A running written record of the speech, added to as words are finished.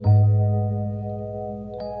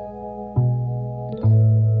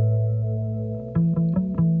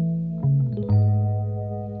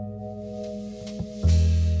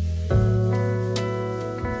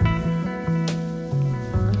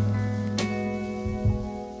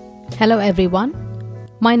Hello everyone,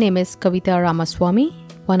 my name is Kavitha Ramaswamy,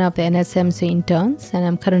 one of the NSMC interns, and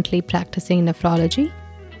I'm currently practicing nephrology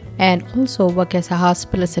and also work as a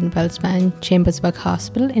hospitalist in Wellesley Chambersburg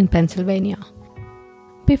Hospital in Pennsylvania.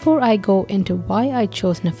 Before I go into why I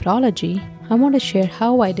chose nephrology, I want to share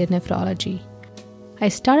how I did nephrology. I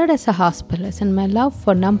started as a hospitalist and my love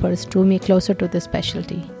for numbers drew me closer to this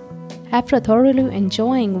specialty. After thoroughly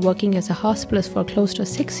enjoying working as a hospitalist for close to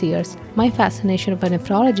 6 years, my fascination for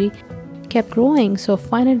nephrology kept growing, so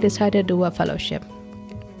finally decided to do a fellowship.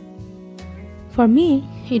 For me,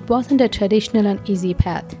 it wasn't a traditional and easy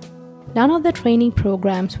path. None of the training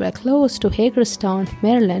programs were close to Hagerstown,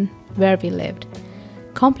 Maryland, where we lived.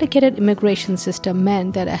 Complicated immigration system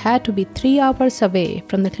meant that I had to be 3 hours away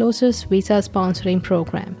from the closest visa sponsoring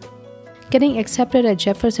program. Getting accepted at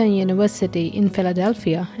Jefferson University in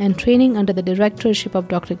Philadelphia and training under the directorship of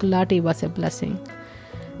Dr. Gulati was a blessing.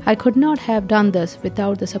 I could not have done this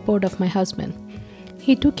without the support of my husband.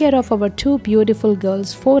 He took care of our 2 beautiful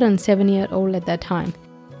girls, 4 and 7-year-old at that time,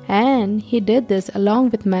 and he did this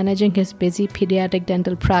along with managing his busy pediatric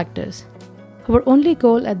dental practice. Our only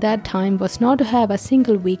goal at that time was not to have a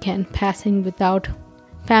single weekend passing without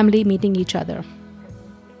family meeting each other.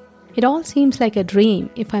 It all seems like a dream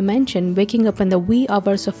if I mention waking up in the wee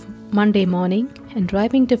hours of Monday morning and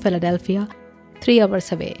driving to Philadelphia 3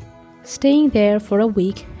 hours away, staying there for a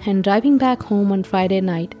week and driving back home on Friday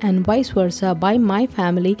night and vice versa by my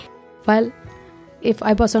family while if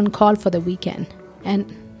I was on call for the weekend.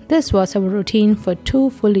 And this was our routine for 2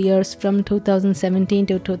 full years from 2017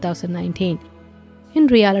 to 2019. In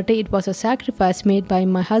reality, it was a sacrifice made by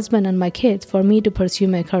my husband and my kids for me to pursue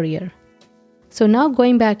my career. So now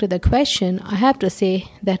going back to the question, I have to say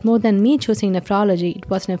that more than me choosing nephrology, it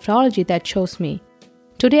was nephrology that chose me.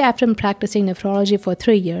 Today, after practicing nephrology for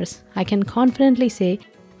 3 years, I can confidently say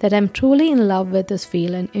that I'm truly in love with this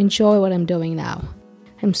field and enjoy what I'm doing now.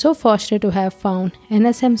 I'm so fortunate to have found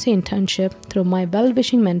NSMC internship through my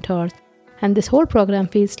well-wishing mentors, and this whole program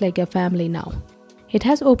feels like a family now. It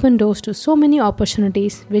has opened doors to so many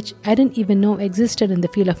opportunities which I didn't even know existed in the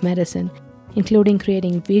field of medicine, including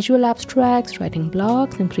creating visual abstracts, writing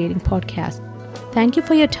blogs, and creating podcasts. Thank you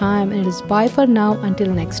for your time, and it is bye for now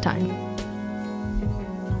until next time.